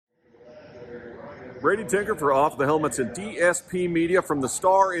Brady Tinker for Off the Helmets and DSP Media from the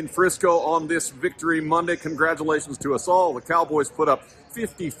Star in Frisco on this Victory Monday. Congratulations to us all. The Cowboys put up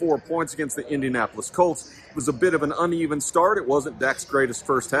 54 points against the Indianapolis Colts. It was a bit of an uneven start. It wasn't Dak's greatest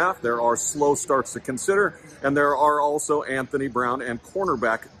first half. There are slow starts to consider, and there are also Anthony Brown and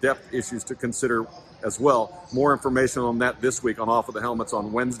cornerback depth issues to consider as well. More information on that this week on Off of the Helmets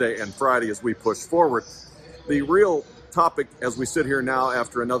on Wednesday and Friday as we push forward. The real topic as we sit here now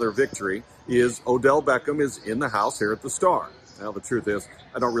after another victory is Odell Beckham is in the house here at the Star. Now, the truth is,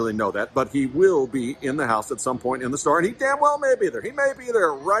 I don't really know that, but he will be in the house at some point in the Star, and he damn well may be there. He may be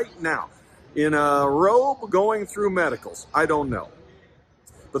there right now in a robe going through medicals. I don't know.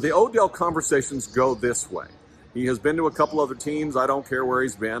 But the Odell conversations go this way. He has been to a couple other teams. I don't care where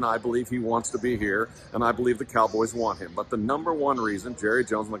he's been. I believe he wants to be here, and I believe the Cowboys want him. But the number one reason Jerry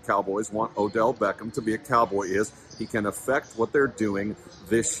Jones and the Cowboys want Odell Beckham to be a Cowboy is he can affect what they're doing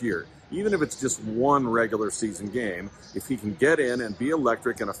this year. Even if it's just one regular season game, if he can get in and be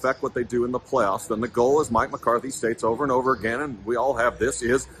electric and affect what they do in the playoffs, then the goal, as Mike McCarthy states over and over again, and we all have this,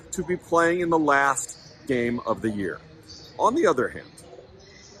 is to be playing in the last game of the year. On the other hand,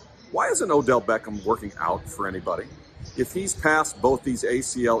 why isn't Odell Beckham working out for anybody? If he's past both these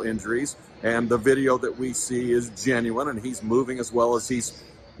ACL injuries and the video that we see is genuine and he's moving as well as he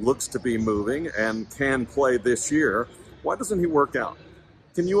looks to be moving and can play this year, why doesn't he work out?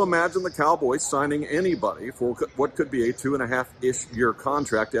 Can you imagine the Cowboys signing anybody for what could be a 2.5-ish year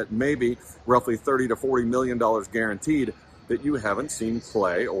contract at maybe roughly $30 to $40 million guaranteed that you haven't seen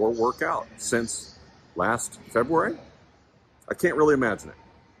play or work out since last February? I can't really imagine it,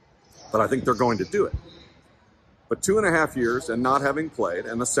 but I think they're going to do it. But 2.5 years and not having played,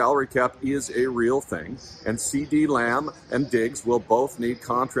 and the salary cap is a real thing, and CD Lamb and Diggs will both need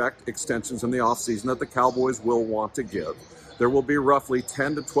contract extensions in the offseason that the Cowboys will want to give. There will be roughly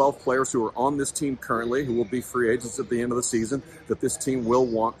 10 to 12 players who are on this team currently who will be free agents at the end of the season that this team will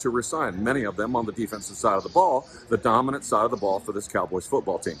want to resign, many of them on the defensive side of the ball, the dominant side of the ball for this Cowboys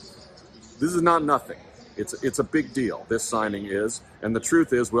football team. This is not nothing. It's a big deal, this signing is, and the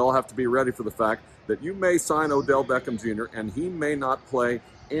truth is we all have to be ready for the fact that you may sign Odell Beckham Jr. and he may not play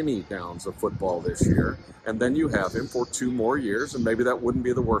any downs of football this year, and then you have him for 2 more years, and maybe that wouldn't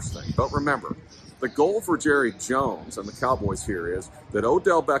be the worst thing. But remember, the goal for Jerry Jones and the Cowboys here is that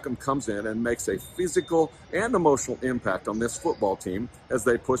Odell Beckham comes in and makes a physical and emotional impact on this football team as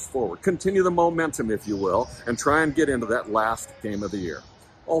they push forward. Continue the momentum, if you will, and try and get into that last game of the year.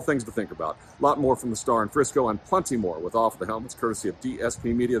 All things to think about. A lot more from the Star in Frisco and plenty more with Off the Helmets, courtesy of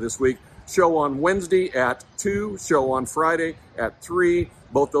DSP Media this week. Show on Wednesday at 2, show on Friday at 3.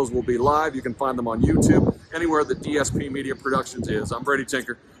 Both those will be live. You can find them on YouTube, anywhere that DSP Media Productions is. I'm Brady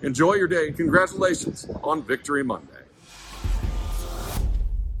Tinker. Enjoy your day. Congratulations on Victory Monday.